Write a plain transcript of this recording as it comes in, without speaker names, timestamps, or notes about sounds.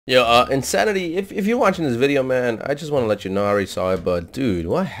Yo, Insanity, if you're watching this video, man, I just want to let you know I already saw it, but dude,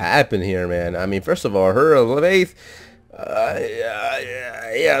 what happened here, man? I mean, first of all, her 11th,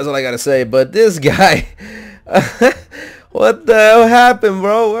 yeah, that's all I gotta say, but this guy, what the hell happened,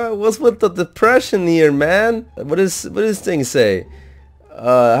 bro? What's with the depression here, man? What does thing say?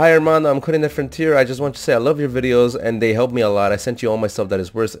 Hi Rmando, I'm quitting the frontier. I just want to say I love your videos and they help me a lot. I sent you all my stuff that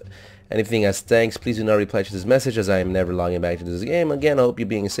is worth anything as thanks. Please do not reply to this message as I am never logging back to this game again. I hope you're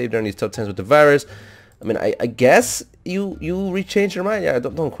being safe during these tough times with the virus. I mean, I guess you rechange your mind. Yeah,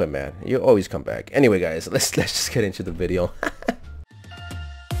 don't quit, man. You always come back. Anyway, guys, let's just get into the video.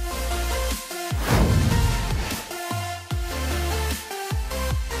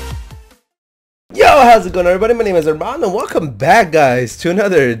 Yo, how's it going, everybody? My name is Rmando and welcome back, guys, to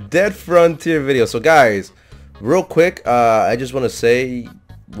another Dead Frontier video. So guys, real quick, I just want to say,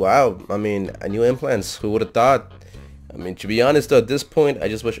 wow, I mean, new implants, who would have thought? I mean, to be honest though, at this point I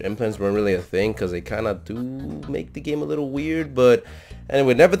just wish implants weren't really a thing, because they kind of do make the game a little weird. But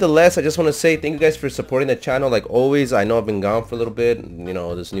anyway, nevertheless, I just want to say thank you guys for supporting the channel. Like always, I know I've been gone for a little bit, you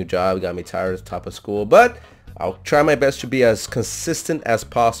know, this new job got me tired at the top of school, but I'll try my best to be as consistent as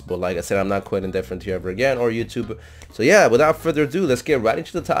possible. Like I said, I'm not quitting Dead Frontier ever again, or YouTube. So yeah, without further ado, let's get right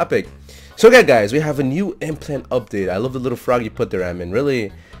into the topic. So again, guys, we have a new implant update. I love the little frog you put there, Admin.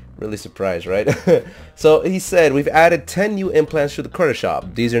 Really surprised, right? So he said we've added 10 new implants to the credit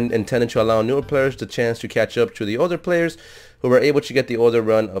shop. These are intended to allow newer players the chance to catch up to the older players who were able to get the older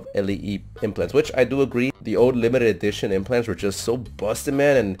run of LEE implants, which I do agree. The old limited edition implants were just so busted,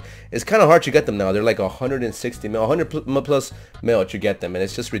 man, and it's kind of hard to get them now. They're like 160 mil, 100 plus mil to get them, and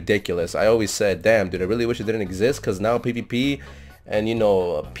it's just ridiculous. I always said, damn, dude, I really wish it didn't exist, because now PvP and, you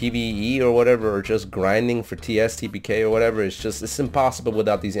know, PvE or whatever, or just grinding for TS, TPK or whatever, it's impossible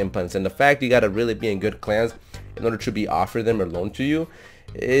without these implants. And the fact you gotta really be in good clans in order to be offered them or loaned to you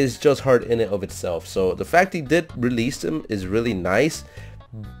is just hard in and of itself. So the fact he did release them is really nice.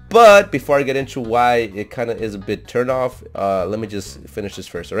 But before I get into why it kind of is a bit turned off, let me just finish this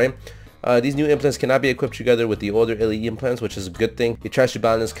first, alright? These new implants cannot be equipped together with the older LE implants, which is a good thing. He tries to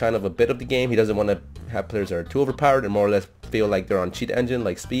balance kind of a bit of the game. He doesn't want to have players that are too overpowered and more or less feel like they're on cheat engine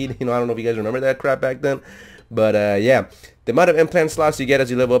like speed. You know, I don't know if you guys remember that crap back then. But yeah, the amount of implant slots you get as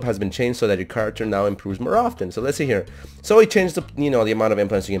you level up has been changed so that your character now improves more often. So let's see here. So he changed the, you know, the amount of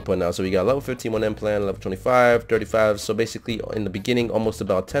implants you can put now. So we got level 15 one implant, level 25, 35. So basically in the beginning almost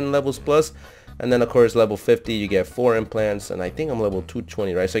about 10 levels plus. And then of course level 50 you get 4 implants, and I think I'm level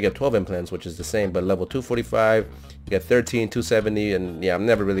 220, right? So I get 12 implants, which is the same, but level 245 you get 13, 270, and yeah, I'm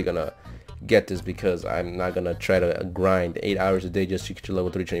never really gonna get this because I'm not gonna try to grind 8 hours a day just to get to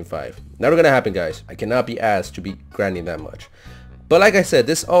level 325. Never gonna happen, guys. I cannot be asked to be grinding that much. But like I said,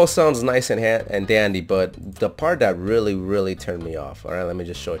 this all sounds nice and dandy, but the part that really turned me off, alright, let me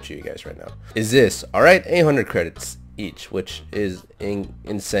just show it to you guys right now, is this. Alright, 800 credits each, which is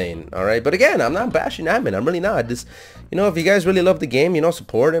insane. All right, but again, I'm not bashing Admin. I'm really not. This, you know, if you guys really love the game, you know,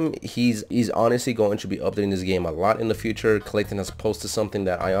 support him. He's honestly going to be updating this game a lot in the future. Clayton has posted something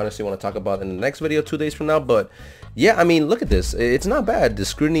that I honestly want to talk about in the next video 2 days from now. But yeah, I mean, look at this. It's not bad. The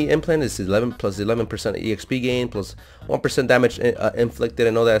scrutiny implant is 11 plus 11% EXP gain plus 1% damage inflicted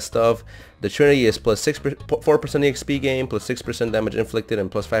and all that stuff. The Trinity is plus 4% EXP gain plus 6% damage inflicted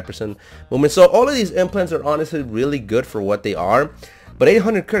and plus 5% movement. So all of these implants are honestly really good for what they are. But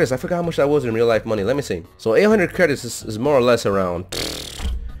 800 credits, I forgot how much that was in real life money. Let me see. So 800 credits is more or less around,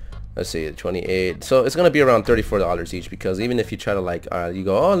 let's see, 28. So it's gonna be around $34 each, because even if you try to like, you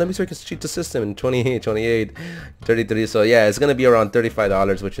go, oh, let me cheat the system in 28, 33. So yeah, it's gonna be around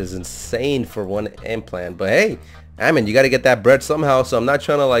 $35, which is insane for one implant. But hey, I mean, you gotta get that bread somehow. So I'm not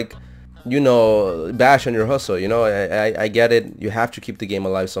trying to, like, you know, bash on your hustle. You know, I get it. You have to keep the game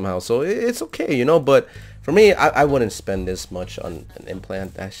alive somehow. So it's okay, you know. But for me, I wouldn't spend this much on an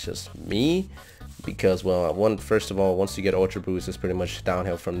implant. That's just me. Because, well, first of all, once you get Ultra Boost, it's pretty much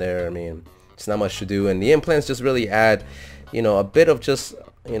downhill from there. I mean, it's not much to do. And the implants just really add, you know, a bit of just,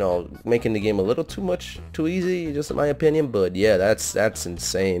 you know, making the game a little too easy, just in my opinion. But yeah, that's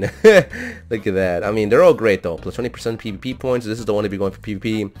insane. Look at that. I mean, they're all great though. Plus 20% PvP points. This is the one if you're going for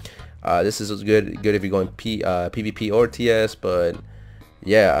PvP. This is good if you're going PvP or TS. But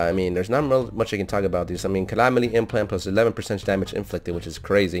yeah, I mean, there's not much I can talk about these. I mean, Calamity implant plus 11% damage inflicted, which is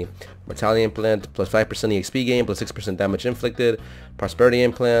crazy. Mortality implant plus 5% EXP gain plus 6% damage inflicted. Prosperity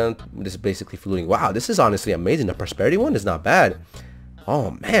implant, this is basically fluting. Wow, this is honestly amazing. The prosperity one is not bad.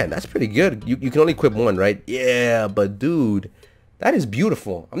 Oh man, that's pretty good. You can only equip one, right? Yeah, but dude, that is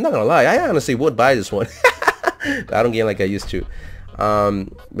beautiful. I'm not gonna lie, I honestly would buy this one. But I don't game like I used to.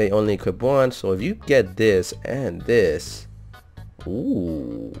 May only equip one. So if you get this and this,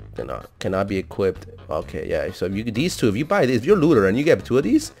 Ooh, cannot be equipped. Okay, yeah. So if you these two, if you buy these, if you're a looter and you get 2 of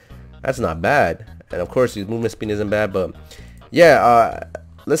these, that's not bad. And of course, his movement speed isn't bad. But yeah,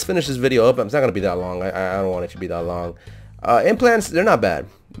 let's finish this video up. It's not gonna be that long. I don't want it to be that long. Implants, they're not bad.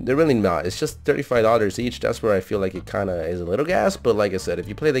 They're really not. It's just $35 each. That's where I feel like it kind of is a little gas. But like I said, if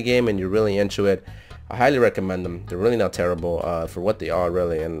you play the game and you're really into it, I highly recommend them. They're really not terrible for what they are,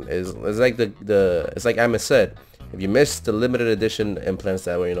 really. And it's like it's like Emma said. If you missed the limited edition implants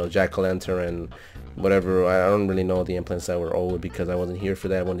that were, you know, jack-o'-lantern and whatever, I don't really know the implants that were old because I wasn't here for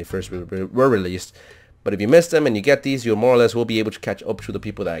that when they first were released. But if you missed them and you get these, you more or less will be able to catch up to the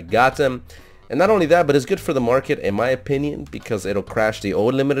people that got them. And not only that, but it's good for the market, in my opinion, because it'll crash the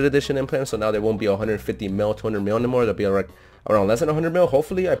old limited edition implants. So now there won't be 150 mil, 200 mil anymore. There'll be around less than 100 mil,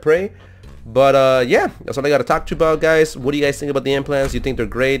 hopefully, I pray. But yeah, that's what I got to talk to you about, guys. What do you guys think about the implants? Do you think they're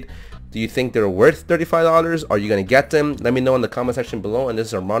great? Do you think they're worth $35? Are you going to get them? Let me know in the comment section below. And this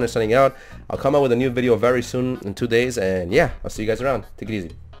is Rmando signing out. I'll come out with a new video very soon in 2 days. And yeah, I'll see you guys around. Take it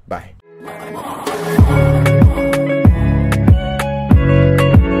easy. Bye.